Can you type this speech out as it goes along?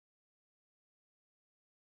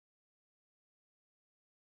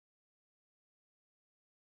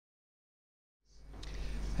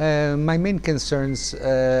My main concerns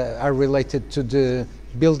are related to the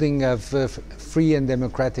building of free and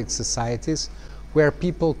democratic societies where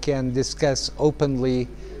people can discuss openly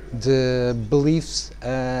the beliefs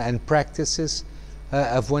and practices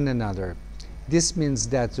of one another. This means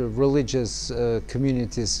that religious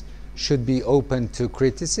communities should be open to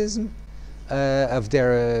criticism of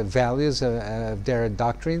their values, of their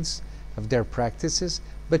doctrines, of their practices,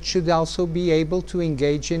 but should also be able to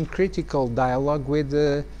engage in critical dialogue with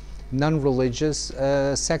non-religious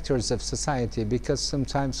sectors of society, because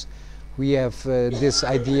sometimes we have this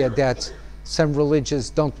idea that some religions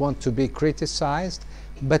don't want to be criticized,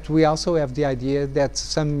 but we also have the idea that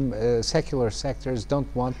some secular sectors don't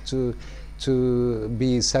want to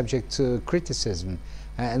be subject to criticism.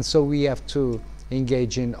 And so we have to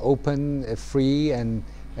engage in open, free and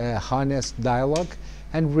honest dialogue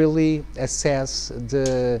and really assess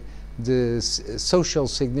the social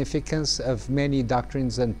significance of many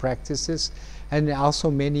doctrines and practices, and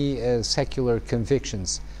also many secular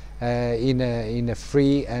convictions in a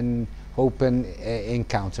free and open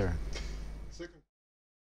encounter.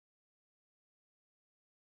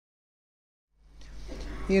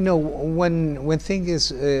 You know, one thing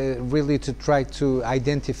is really to try to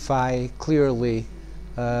identify clearly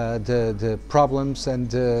the problems and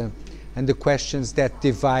the questions that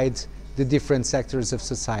divide the different sectors of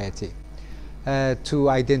society, to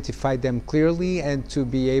identify them clearly and to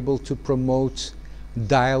be able to promote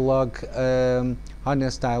dialogue,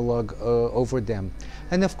 honest dialogue over them.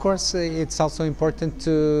 And of course, it's also important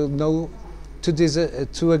to know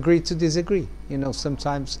to agree to disagree. You know,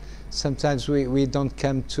 sometimes we don't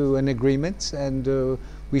come to an agreement, and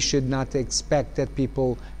we should not expect that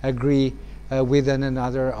people agree with one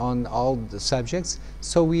another on all the subjects.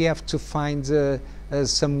 So we have to find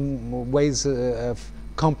some ways of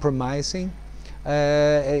compromising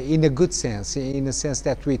in a good sense, in a sense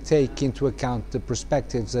that we take into account the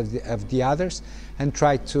perspectives of the others and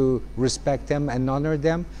try to respect them and honor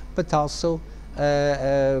them, but also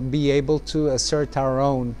be able to assert our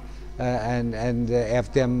own and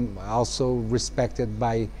have them also respected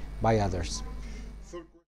by others.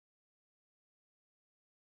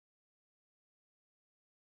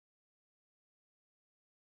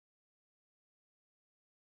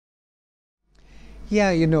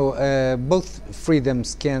 Yeah, you know, both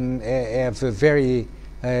freedoms can have a very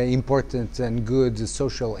important and good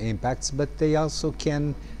social impacts, but they also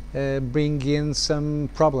can bring in some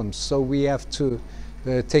problems. So we have to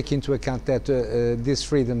take into account that these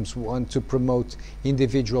freedoms want to promote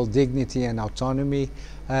individual dignity and autonomy,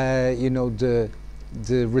 you know, the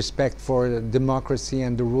respect for democracy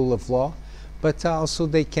and the rule of law, but also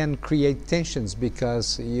they can create tensions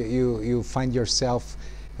because you find yourself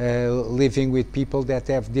living with people that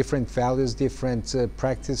have different values, different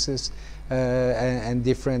practices, and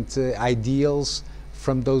different ideals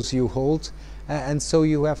from those you hold, and so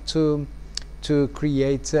you have to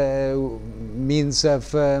create means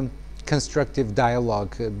of constructive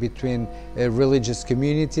dialogue between religious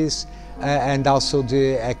communities and also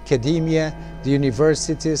the academia, the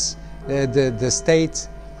universities, the state,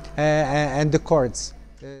 and the courts.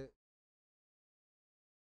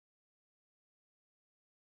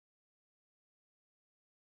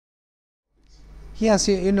 Yes,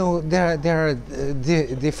 you know, there are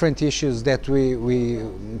different issues that we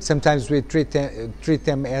sometimes we treat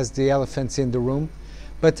them as the elephants in the room,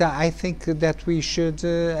 but I think that we should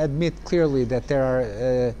admit clearly that there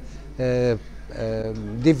are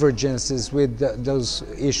divergences with those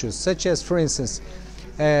issues, such as, for instance,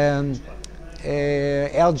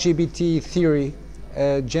 LGBT theory,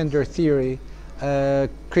 gender theory,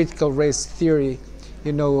 critical race theory,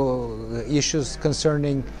 you know, issues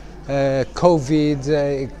concerning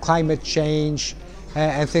COVID, climate change,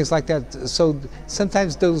 and things like that. So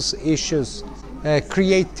sometimes those issues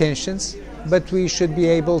create tensions, but we should be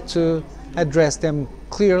able to address them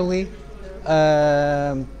clearly,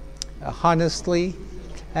 honestly,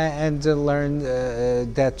 and learn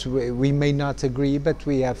that we may not agree, but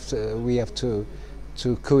we have to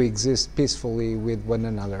coexist peacefully with one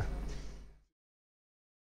another.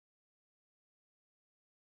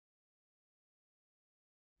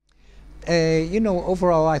 You know,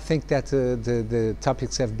 overall, I think that the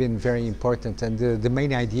topics have been very important, and the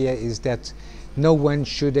main idea is that no one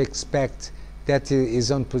should expect that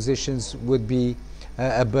his own positions would be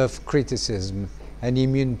above criticism and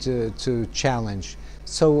immune to challenge.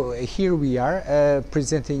 So here we are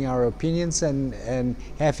presenting our opinions and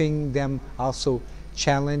having them also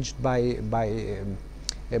challenged by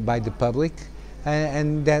the public,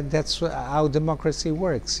 and that's how democracy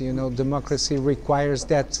works. You know, democracy requires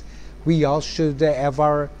that we all should have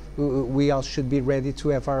our we all should be ready to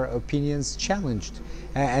have our opinions challenged.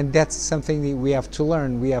 And that's something that we have to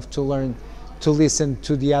learn. We have to learn to listen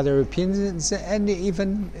to the other opinions, and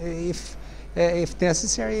even if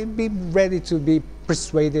necessary, be ready to be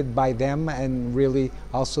persuaded by them, and really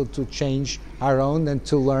also to change our own and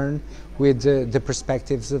to learn with the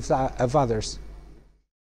perspectives of others.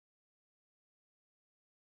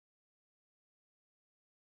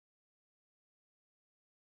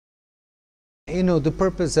 You know, the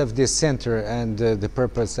purpose of this center and the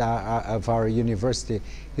purpose of our university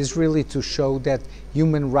is really to show that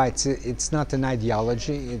human rights, it's not an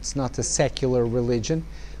ideology, it's not a secular religion,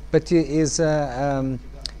 but it is a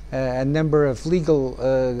number of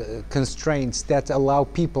legal constraints that allow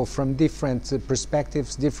people from different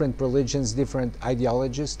perspectives, different religions, different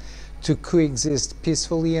ideologies to coexist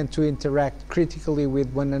peacefully and to interact critically with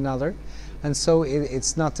one another. And so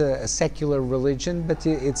it's not a secular religion, but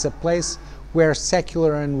it's a place where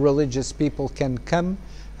secular and religious people can come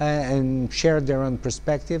and share their own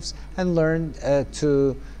perspectives and learn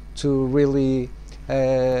to really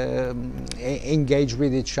engage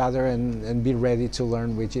with each other and be ready to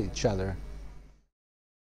learn with each other.